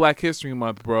saying, it's Black History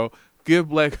Month, bro. Give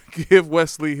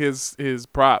Wesley his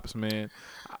props, man.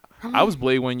 I was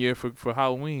Blade one year for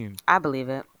Halloween. I believe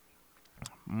it.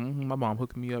 My mom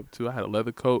hooked me up too. I had a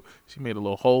leather coat. She made a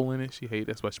little hole in it.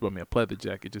 That's why she bought me a pleather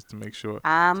jacket just to make sure.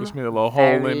 So she made a little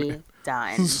hole in it.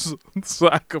 Done. so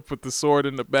I could put the sword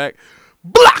in the back.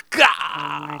 Blaka!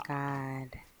 Oh my God.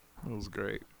 It was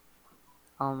great.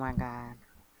 Oh my God.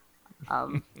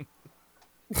 I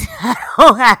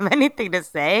don't have anything to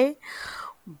say,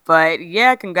 but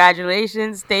yeah,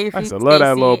 congratulations, Stacey. I love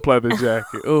that little pleather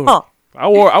jacket. Ooh. I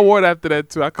wore it after that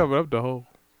too. I covered up the hole.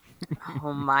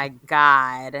 Oh my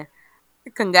God.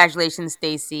 Congratulations,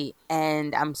 Stacey.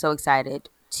 And I'm so excited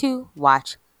to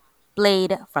watch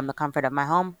Blade from the comfort of my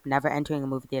home, never entering a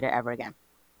movie theater ever again.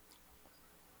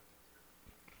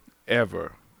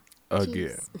 Ever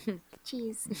again.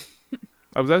 Jeez.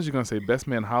 I was actually going to say Best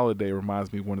Man Holiday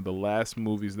reminds me of one of the last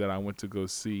movies that I went to go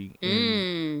see.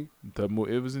 It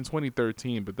was in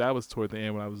 2013, but that was toward the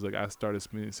end when I started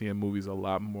seeing movies a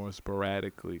lot more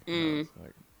sporadically. I was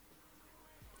like,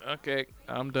 okay,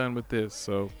 I'm done with this,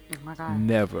 so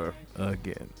never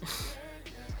again.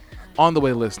 On the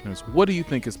way, listeners, what do you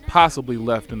think is possibly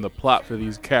left in the plot for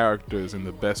these characters in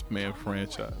the Best Man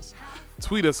franchise?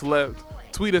 Tweet us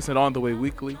at On The Way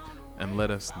Weekly and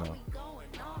let us know.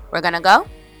 We're gonna go,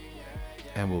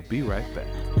 and we'll be right back.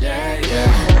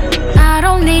 I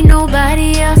don't need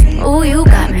nobody else. Ooh, you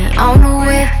got me on the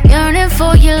way. Yearning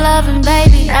for your loving,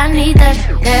 baby. I need that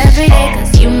every day.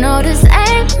 Cause you know this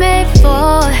ain't made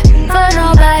for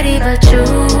nobody but you.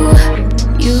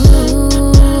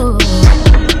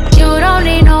 You don't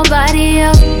need nobody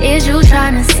else. Is you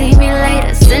trying to see me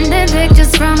later? Sending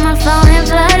pictures from my phone and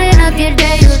flooding up your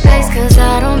days with face. Cause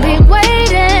I don't be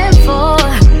waiting for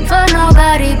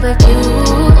nobody but you.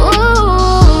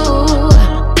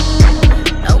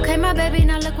 Okay, my baby,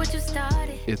 now look what you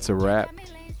started. It's a wrap.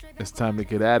 It's time to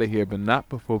get out of here, but not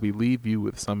before we leave you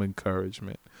with some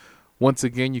encouragement. Once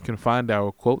again, you can find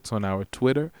our quotes on our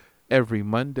Twitter every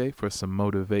Monday for some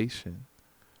motivation.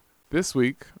 This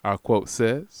week, our quote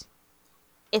says,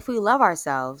 if we love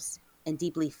ourselves and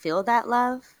deeply feel that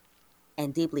love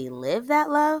and deeply live that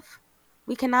love,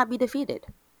 we cannot be defeated.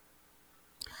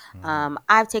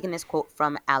 I've taken this quote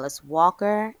from Alice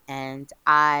Walker, and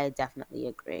I definitely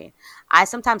agree. I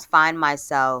sometimes find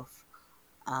myself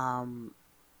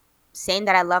saying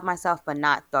that I love myself, but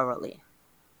not thoroughly.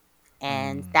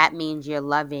 And that means you're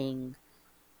loving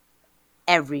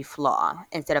every flaw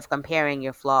instead of comparing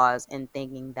your flaws and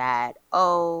thinking that,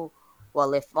 oh,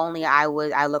 well, if only I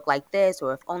look like this,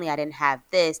 or if only I didn't have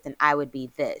this, then I would be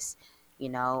this,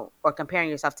 or comparing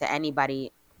yourself to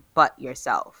anybody but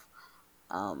yourself.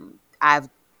 I've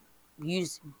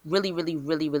used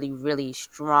really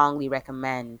strongly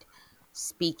recommend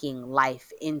speaking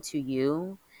life into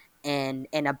you and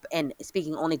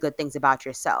speaking only good things about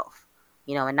yourself,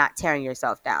 and not tearing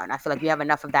yourself down. I feel like we have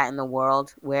enough of that in the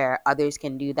world where others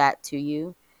can do that to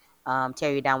you,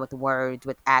 tear you down with words,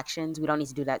 with actions. We don't need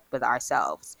to do that with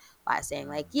ourselves by saying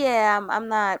like, yeah, I'm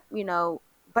not,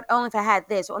 but only if I had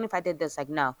this, or only if I did this. Like,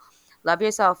 no, Love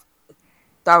yourself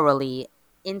thoroughly,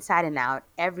 inside and out,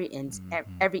 every inch,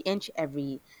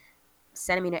 every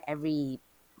centimeter, every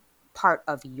part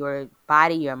of your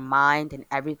body, your mind, and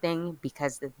everything,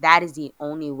 because that is the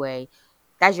only way.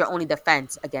 That's your only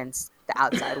defense against the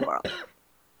outside world.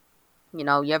 You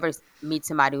know, you ever meet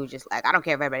somebody who's just like, I don't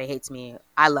care if everybody hates me,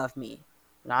 I love me.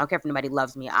 You know, I don't care if nobody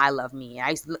loves me, I love me. And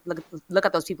I used to look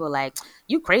at those people like,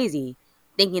 you crazy,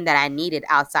 thinking that I needed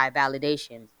outside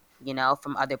validation, you know,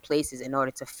 from other places in order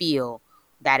to feel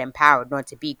that empowered, in order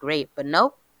to be great. But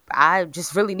nope, I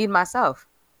just really need myself.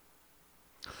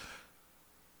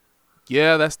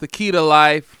 Yeah, that's the key to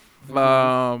life.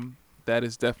 That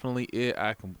is definitely it.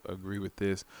 I can agree with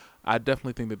this. I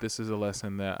definitely think that this is a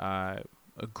lesson that I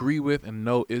agree with and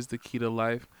know is the key to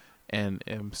life, and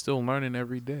am still learning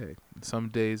every day. Some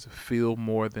days feel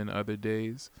more than other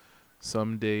days.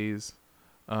 Some days,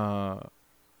 work,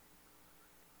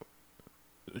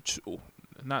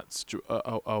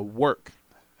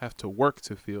 have to work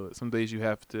to feel it. Some days you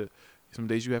have to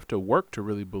work to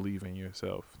really believe in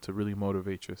yourself, to really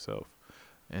motivate yourself,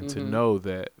 and to know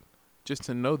that, just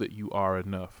to know that you are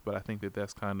enough. But I think that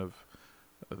that's kind of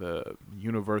the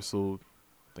universal.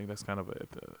 I think that's kind of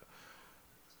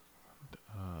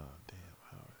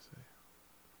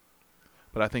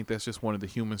But I think that's just one of the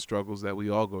human struggles that we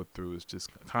all go through, is just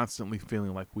constantly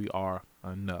feeling like we are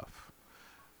enough.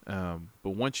 But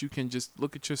once you can just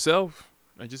look at yourself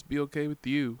and just be okay with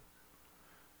you,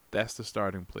 that's the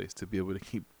starting place to be able to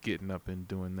keep getting up and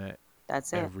doing that.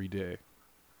 That's it. Every day.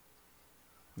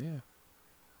 Yeah.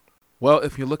 Well,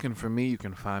 if you're looking for me, you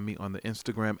can find me on the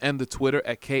Instagram and the Twitter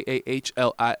at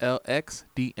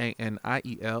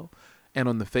KAHLILXDANIEL, and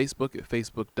on the Facebook at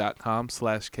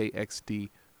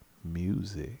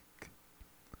facebook.com/KXDmusic.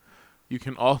 You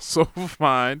can also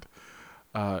find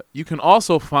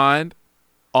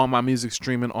all my music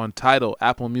streaming on Tidal,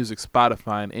 Apple Music,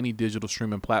 Spotify, and any digital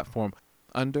streaming platform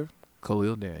under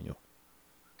Khalil Daniel.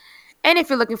 And if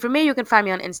you're looking for me, you can find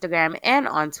me on Instagram and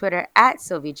on Twitter at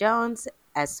Sylvie Jones,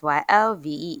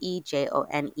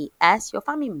 SYLVEEJONES. You'll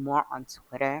find me more on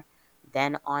Twitter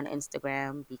than on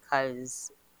Instagram,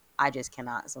 because I just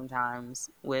cannot sometimes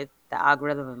with the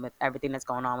algorithm and with everything that's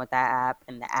going on with that app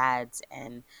and the ads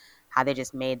and how they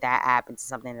just made that app into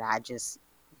something that I just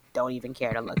don't even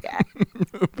care to look at.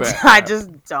 I just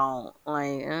don't.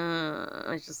 Like,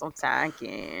 it's just so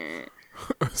tacky.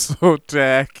 So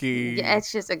tacky. Yeah,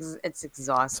 it's just it's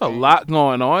exhausting. It's a lot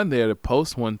going on there to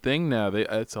post one thing now.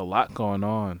 It's a lot going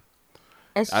on.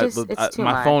 It's just it's too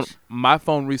much. My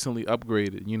phone recently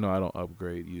upgraded. You know I don't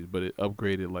upgrade you, but it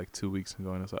upgraded like 2 weeks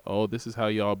ago, and it's like, oh, this is how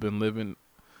y'all been living.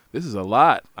 This is a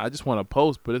lot. I just want to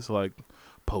post, but it's like,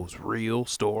 post reel,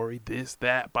 story, this,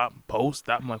 that, post.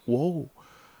 I'm like, whoa.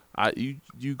 You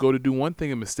go to do one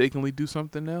thing and mistakenly do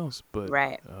something else, but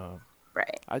right.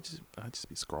 I just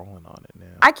be scrolling on it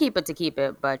now. I keep it to keep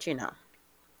it, but you know,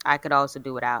 I could also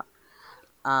do without.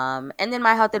 And then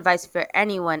my health advice for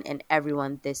anyone and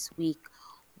everyone this week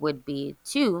would be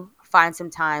to find some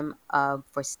time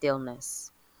for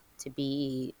stillness, to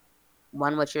be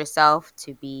one with yourself,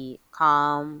 to be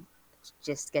calm,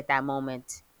 just get that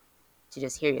moment to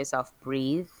just hear yourself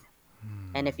breathe.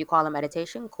 And if you call it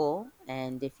meditation, cool.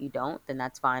 And if you don't, then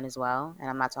that's fine as well. And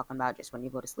I'm not talking about just when you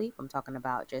go to sleep. I'm talking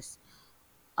about just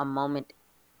a moment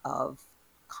of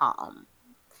calm.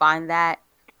 Find that,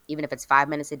 even if it's 5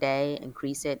 minutes a day,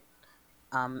 increase it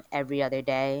every other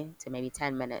day to maybe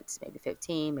 10 minutes, maybe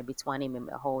 15, maybe 20, maybe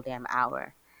a whole damn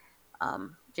hour,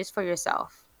 just for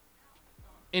yourself.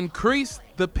 Increase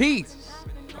the peace.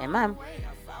 Amen.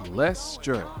 Less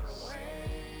stress.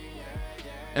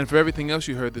 And for everything else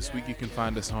you heard this week, you can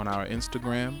find us on our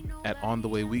Instagram at On The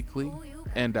Way Weekly,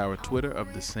 and our Twitter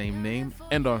of the same name,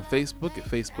 and on Facebook at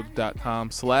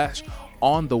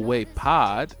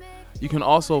facebook.com/onthewaypod. You can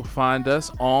also find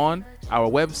us on our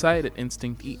website at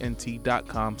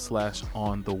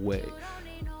instinctent.com/ontheway.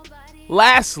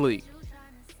 Lastly,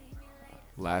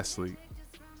 my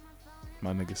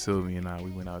nigga Sylvie and I,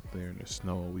 we went out there in the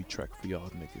snow and we trekked for y'all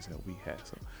niggas, and we had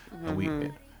some,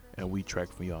 and we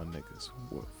trekked for y'all niggas.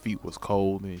 Feet was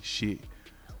cold and shit,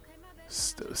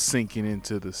 sinking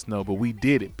into the snow, but we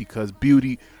did it because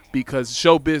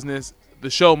show business,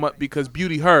 because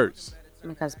beauty hurts.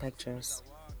 Because pictures,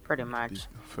 pretty much.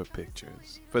 For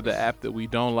pictures, for the app that we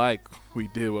don't like, we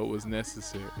did what was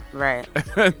necessary. Right.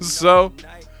 And so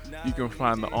you can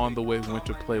find the On The Way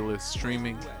Winter playlist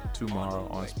streaming tomorrow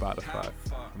on Spotify.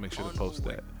 Make sure to post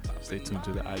that. Stay tuned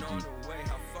to the IG.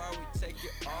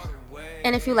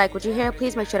 And if you like what you hear,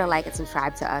 please make sure to like and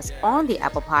subscribe to us on the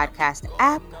Apple Podcast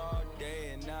app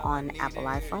on Apple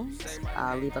iPhones.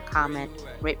 Leave a comment,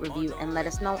 rate, review, and let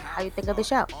us know how you think of the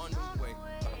show.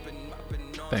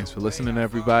 Thanks for listening,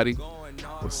 everybody.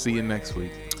 We'll see you next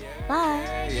week.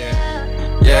 Bye.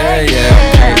 Yeah.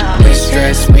 We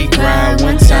stress, we grind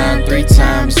 1 time, 3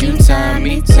 times. You time,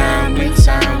 me time, we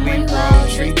time. We roll,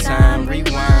 tree time,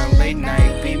 rewind. Late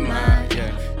night, be mine.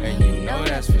 Yeah, and you know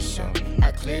that's for sure.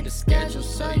 I cleared the schedule,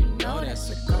 so you know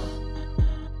that's a go.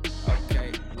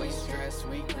 Okay, we stress,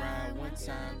 we grind 1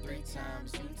 time, 3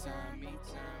 times. You time, me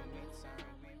time, we time.